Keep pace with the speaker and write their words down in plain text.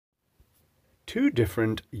two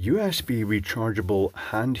different USB rechargeable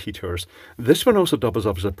hand heaters. This one also doubles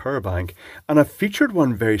up as a power bank, and I've featured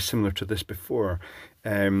one very similar to this before.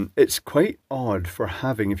 It's quite odd for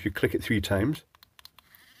having, if you click it 3 times,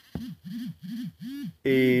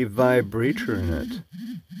 a vibrator in it,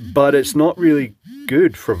 but it's not really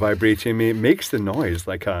good for vibrating. I mean, it makes the noise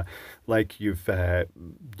like you've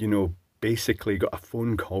you know, basically got a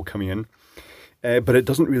phone call coming in. But it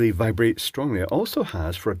doesn't really vibrate strongly. It also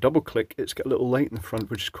has, for a double click, it's got a little light in the front,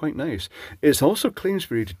 which is quite nice. It's also claims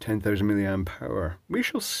for rated 10,000 milliamp hour. We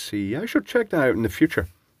shall see. I shall check that out in the future.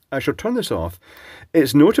 I shall turn this off.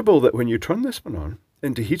 It's notable that when you turn this one on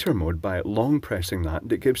into heater mode by long pressing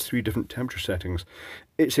that, it gives 3 different temperature settings.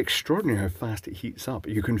 It's extraordinary how fast it heats up.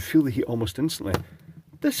 You can feel the heat almost instantly.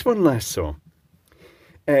 This one less so.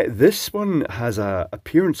 This one has an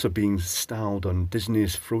appearance of being styled on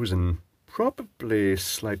Disney's Frozen. Probably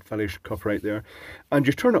slight valuation copyright there. And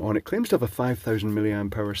you turn it on, it claims to have a 5,000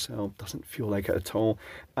 milliamp hour cell. Doesn't feel like it at all.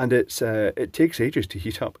 And it takes ages to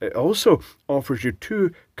heat up. It also offers you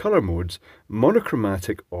 2 color modes,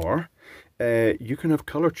 monochromatic, or you can have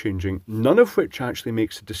color changing, none of which actually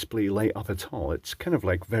makes the display light up at all. It's kind of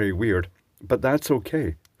like very weird, but that's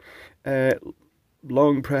okay.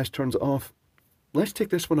 Long press turns it off. Let's take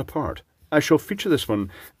this one apart. I shall feature this one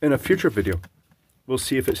in a future video. We'll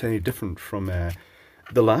see if it's any different from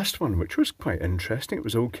the last one, which was quite interesting. It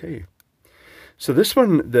was okay. So this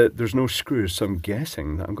one, there's no screws, so I'm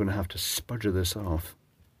guessing that I'm going to have to spudger this off.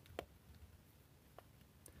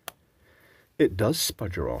 It does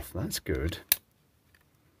spudger off, that's good.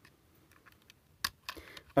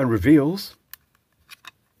 And reveals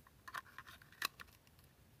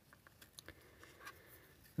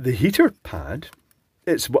the heater pad.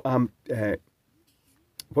 It's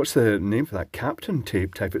what's the name for that? Captain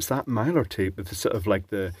tape type. It's that mylar tape with the sort of like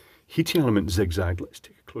the heating element zigzag. Let's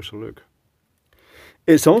take a closer look.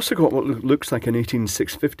 It's also got what looks like an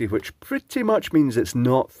 18650, which pretty much means it's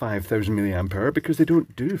not 5,000 milliamp hour, because they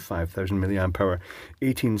don't do 5,000 milliamp hour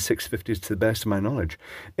 18650s to the best of my knowledge.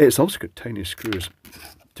 It's also got tiny screws.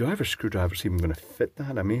 Do I have a screwdriver that's even going to fit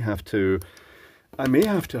that? I may have to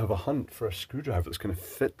have a hunt for a screwdriver that's going to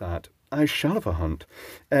fit that. I shall have a hunt.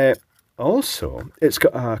 Also, it's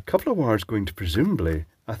got a couple of wires going to presumably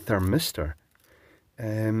a thermistor.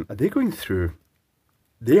 Are they going through?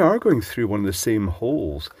 They are going through one of the same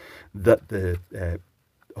holes that the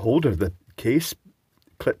holder, the case,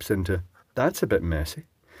 clips into. That's a bit messy.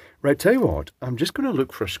 Right, tell you what, I'm just going to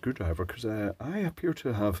look for a screwdriver, because I appear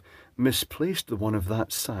to have misplaced the one of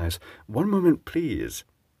that size. One moment, please.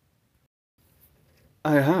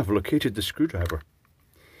 I have located the screwdriver.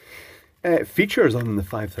 Features on the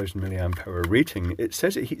 5,000 milliamp hour rating, it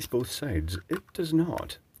says it heats both sides. It does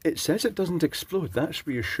not. It says it doesn't explode. That's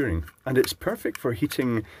reassuring. And it's perfect for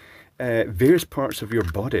heating various parts of your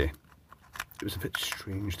body. It was a bit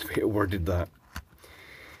strange the way it worded that.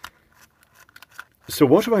 So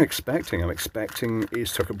what am I expecting? I'm expecting a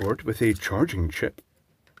circuit board with a charging chip,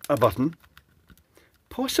 a button,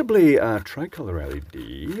 possibly a tricolour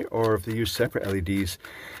LED, or if they use separate LEDs,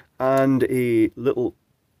 and a little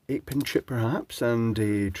 8-pin chip perhaps, and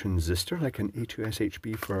a transistor like an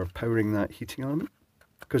A2SHB for powering that heating element,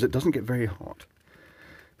 because it doesn't get very hot.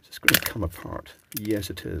 Is this going to come apart? Yes,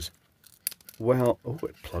 it is. Well, oh,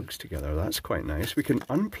 it plugs together. That's quite nice. We can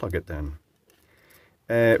unplug it then.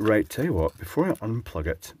 Right, tell you what, before I unplug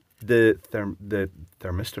it, the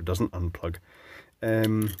thermistor doesn't unplug.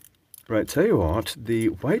 Right, tell you what, the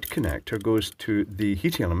white connector goes to the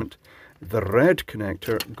heating element. The red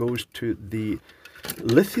connector goes to the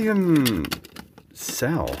lithium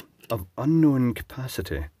cell of unknown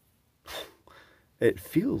capacity. It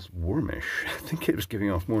feels warmish. I think it was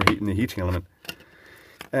giving off more heat in the heating element.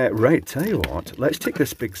 Right, tell you what, let's take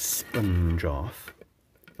this big sponge off.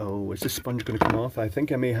 Oh, is this sponge going to come off? I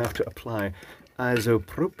think I may have to apply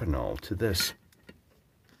isopropanol to this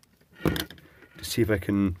to see if I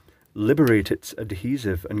can liberate its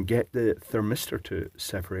adhesive and get the thermistor to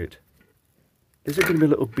separate. Is it going to be a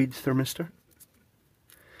little bead thermistor?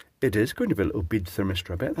 It is going to be a little bead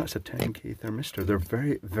thermistor. I bet that's a 10K thermistor. They're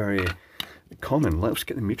very, very common. Let's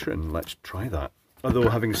get the meter in. Let's try that. Although,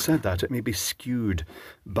 having said that, it may be skewed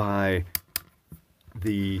by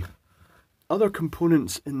the other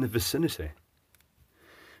components in the vicinity.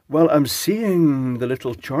 Well, I'm seeing the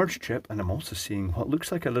little charge chip, and I'm also seeing what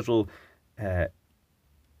looks like a little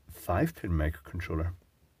 5-pin microcontroller.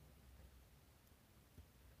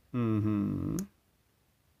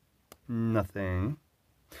 Nothing.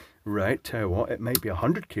 Right, tell you what, it might be a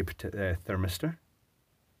 100K thermistor.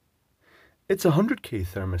 It's a 100K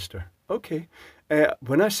thermistor. Okay.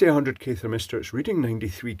 When I say 100K thermistor, it's reading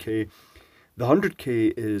 93K. The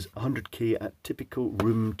 100K is 100K at typical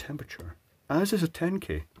room temperature, as is a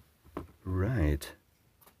 10K. Right.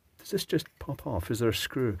 Does this just pop off? Is there a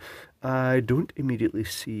screw? I don't immediately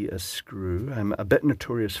see a screw. I'm a bit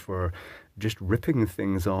notorious for just ripping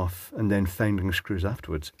things off and then finding screws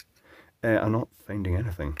afterwards. I'm not finding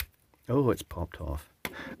anything. Oh, it's popped off.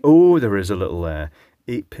 Oh, there is a little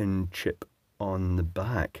 8-pin chip on the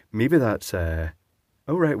back. Maybe that's... oh,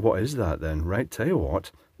 right, what is that then? Right, tell you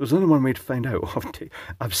what. There's only one way to find out.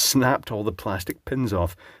 I've snapped all the plastic pins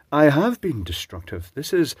off. I have been destructive.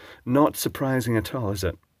 This is not surprising at all, is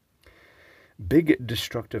it? Big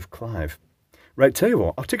destructive Clive. Right, tell you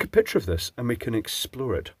what, I'll take a picture of this and we can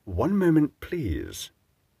explore it. One moment, please.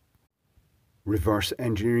 Reverse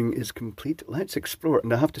engineering is complete. Let's explore it.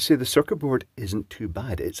 And I have to say the circuit board isn't too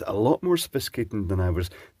bad. It's a lot more sophisticated than I was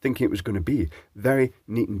thinking it was going to be. Very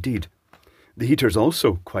neat indeed. The heater is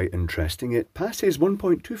also quite interesting. It passes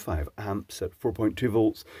 1.25 amps at 4.2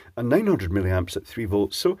 volts and 900 milliamps at 3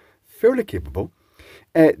 volts, so fairly capable.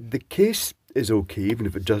 The case is okay, even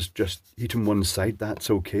if it does just heat on one side,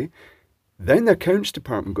 that's okay. Then the accounts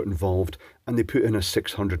department got involved and they put in a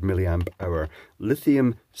 600 milliamp hour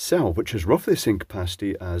lithium cell, which has roughly the same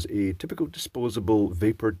capacity as a typical disposable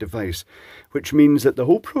vapor device, which means that the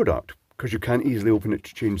whole product, because you can't easily open it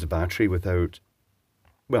to change the battery without,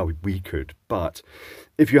 well, we could, but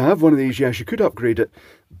if you have one of these, yes, you could upgrade it,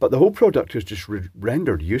 but the whole product is just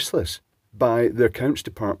rendered useless by the accounts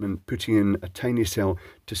department putting in a tiny cell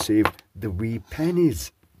to save the wee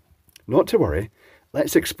pennies. Not to worry,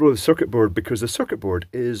 let's explore the circuit board because the circuit board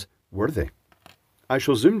is worthy. I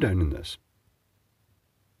shall zoom down on this.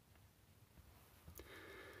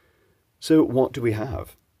 So what do we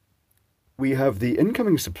have? We have the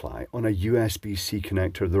incoming supply on a USB-C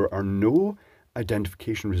connector. There are no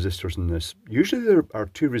identification resistors in this. Usually there are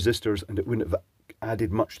 2 resistors and it wouldn't have added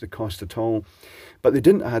much to the cost at all, but they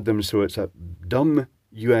didn't add them, so it's a dumb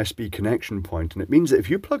USB connection point, and it means that if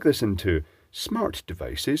you plug this into smart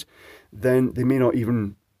devices, then they may not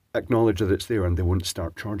even acknowledge that it's there and they won't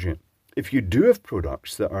start charging it. If you do have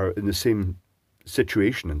products that are in the same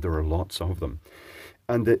situation, and there are lots of them,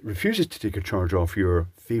 and it refuses to take a charge off your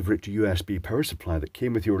favourite USB power supply that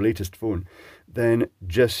came with your latest phone, then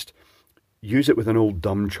just use it with an old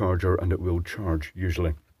dumb charger and it will charge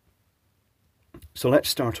usually. So let's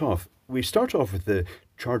start off. We start off with the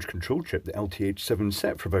charge control chip, the LTH7,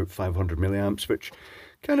 set for about 500 milliamps, which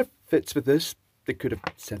kind of fits with this. They could have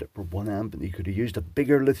set it for 1 amp and they could have used a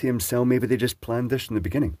bigger lithium cell. Maybe they just planned this in the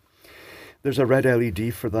beginning. There's a red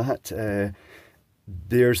LED for that.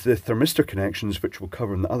 There's the thermistor connections, which we'll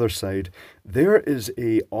cover on the other side. There is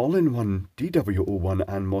a all-in-one DW01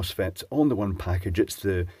 and MOSFETs all in the one package. It's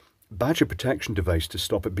the battery protection device to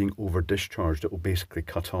stop it being over discharged. It will basically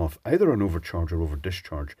cut off either an overcharge or over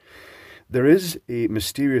discharge. There is a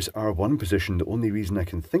mysterious R1 position. The only reason I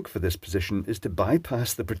can think for this position is to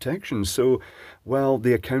bypass the protection. So, well,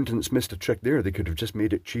 the accountants missed a trick there. They could have just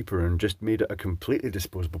made it cheaper and just made it a completely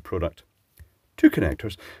disposable product. 2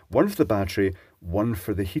 connectors, one for the battery, one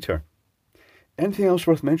for the heater. Anything else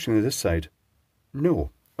worth mentioning on this side?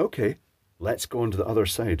 No. Okay, let's go on to the other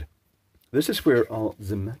side. This is where all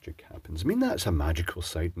the magic happens. I mean, that's a magical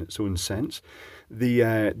side in its own sense.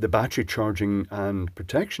 The battery charging and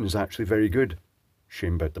protection is actually very good.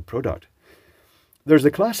 Shame about the product. There's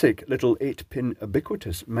the classic little 8-pin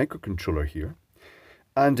ubiquitous microcontroller here.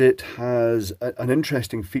 And it has an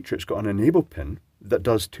interesting feature. It's got an enable pin that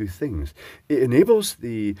does 2 things. It enables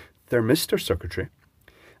the thermistor circuitry,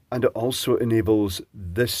 and it also enables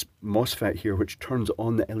this MOSFET here, which turns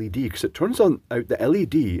on the LED, because it turns on out the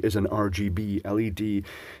LED is an RGB LED,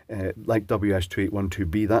 like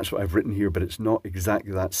WS2812B. That's what I've written here, but it's not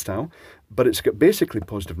exactly that style. But it's got basically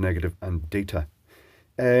positive, negative, and data.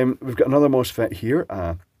 We've got another MOSFET here,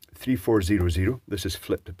 3400. This is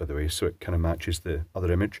flipped, by the way, so it kind of matches the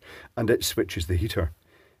other image, and it switches the heater.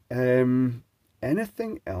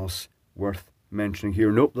 Anything else worth mentioning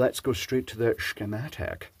here? Nope, let's go straight to the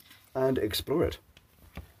schematic and explore it.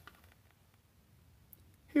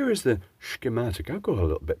 Here is the schematic. I'll go a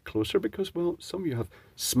little bit closer because, well, some of you have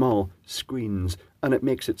small screens and it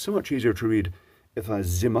makes it so much easier to read if I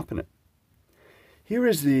zoom up in it. Here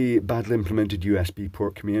is the badly implemented USB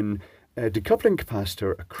port coming in, a decoupling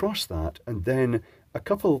capacitor across that, and then a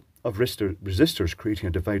couple of resistors creating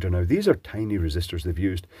a divider. Now, these are tiny resistors they've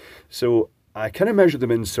used, so I kind of measured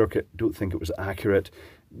them in circuit, don't think it was accurate,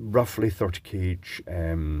 roughly 30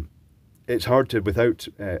 kh. It's hard to, without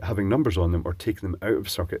having numbers on them or taking them out of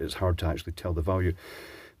circuit, it's hard to actually tell the value.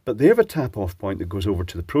 But they have a tap-off point that goes over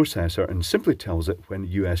to the processor and simply tells it when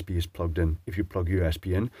USB is plugged in. If you plug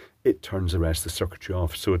USB in, it turns the rest of the circuitry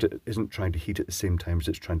off, so it isn't trying to heat at the same time as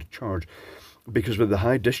it's trying to charge. Because with the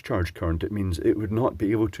high discharge current, it means it would not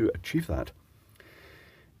be able to achieve that.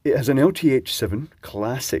 It has an LTH7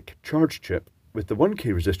 classic charge chip with the 1K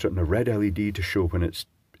resistor and a red LED to show when it's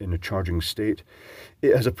in a charging state.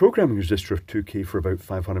 It has a programming resistor of 2K for about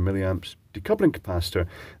 500 milliamps. Decoupling capacitor,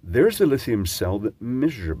 there's the lithium cell, the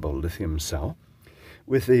miserable lithium cell,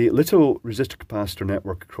 with a little resistor capacitor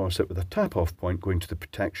network across it with a tap-off point going to the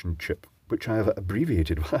protection chip, which I have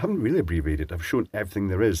abbreviated. Well, I haven't really abbreviated. I've shown everything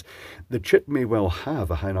there is. The chip may well have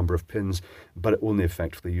a high number of pins, but it only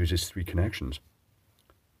effectively uses 3 connections.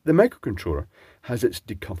 The microcontroller has its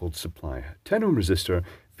decoupled supply, 10 ohm resistor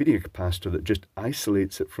feeding a capacitor that just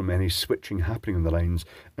isolates it from any switching happening on the lines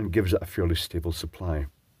and gives it a fairly stable supply.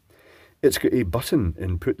 It's got a button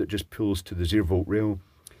input that just pulls to the 0 volt rail,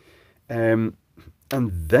 and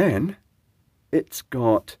then it's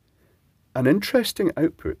got an interesting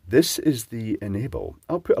output. This is the enable.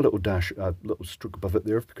 I'll put a little stroke above it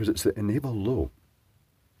there because it's the enable low.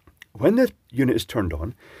 When the unit is turned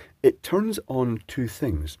on, it turns on 2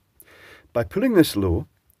 things. By pulling this low,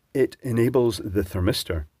 it enables the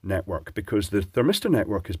thermistor network, because the thermistor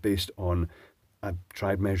network is based on, I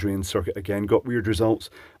tried measuring the circuit again, got weird results,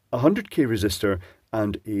 a 100K resistor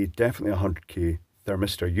and definitely a 100K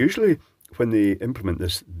thermistor. Usually when they implement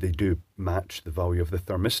this, they do match the value of the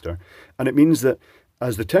thermistor, and it means that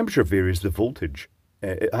as the temperature varies, the voltage,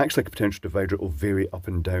 it acts like a potential divider. It will vary up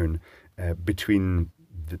and down between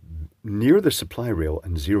near the supply rail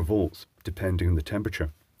and 0 volts, depending on the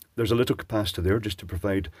temperature. There's a little capacitor there just to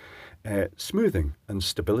provide smoothing and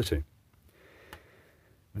stability.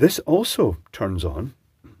 This also turns on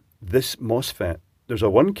this MOSFET. There's a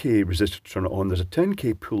 1K resistor to turn it on. There's a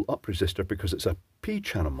 10K pull-up resistor because it's a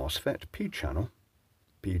P-channel MOSFET. P-channel.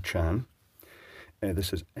 P-chan.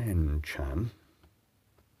 This is N-chan.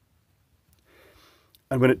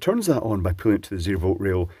 And when it turns that on by pulling it to the 0 volt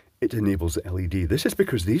rail, it enables the LED. This is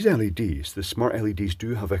because these LEDs, the smart LEDs,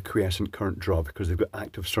 do have a quiescent current draw because they've got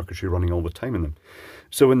active circuitry running all the time in them.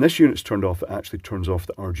 So when this unit's turned off, it actually turns off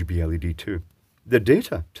the RGB LED too. The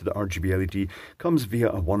data to the RGB LED comes via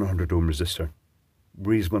a 100 ohm resistor.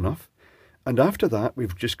 Reasonable enough. And after that,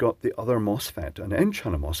 we've just got the other MOSFET, an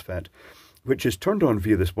N-channel MOSFET, which is turned on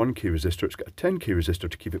via this 1K resistor. It's got a 10K resistor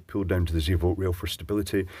to keep it pulled down to the 0 volt rail for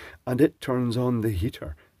stability, and it turns on the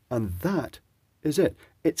heater. And that is it.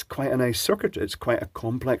 It's quite a nice circuit. It's quite a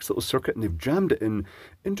complex little circuit, and they've jammed it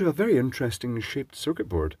into a very interesting shaped circuit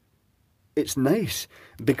board. It's nice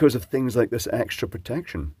because of things like this extra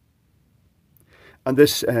protection. And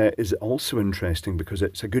this is also interesting because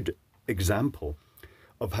it's a good example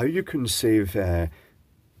of how you can save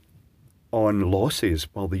on losses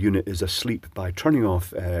while the unit is asleep by turning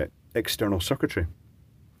off external circuitry.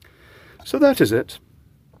 So that is it.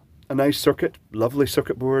 A nice circuit, lovely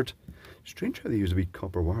circuit board. Strange how they use wee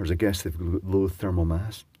copper wires. I guess they've got low thermal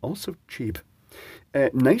mass. Also cheap.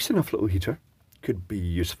 Nice enough little heater. Could be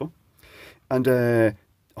useful. And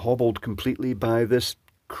hobbled completely by this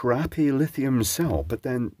crappy lithium cell. But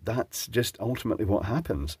then that's just ultimately what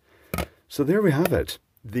happens. So there we have it.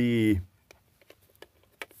 The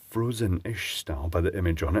frozen-ish style by the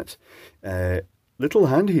image on it. Little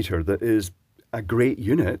hand heater that is a great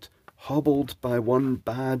unit, hobbled by one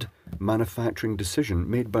bad manufacturing decision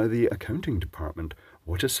made by the accounting department.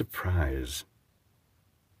 What a surprise.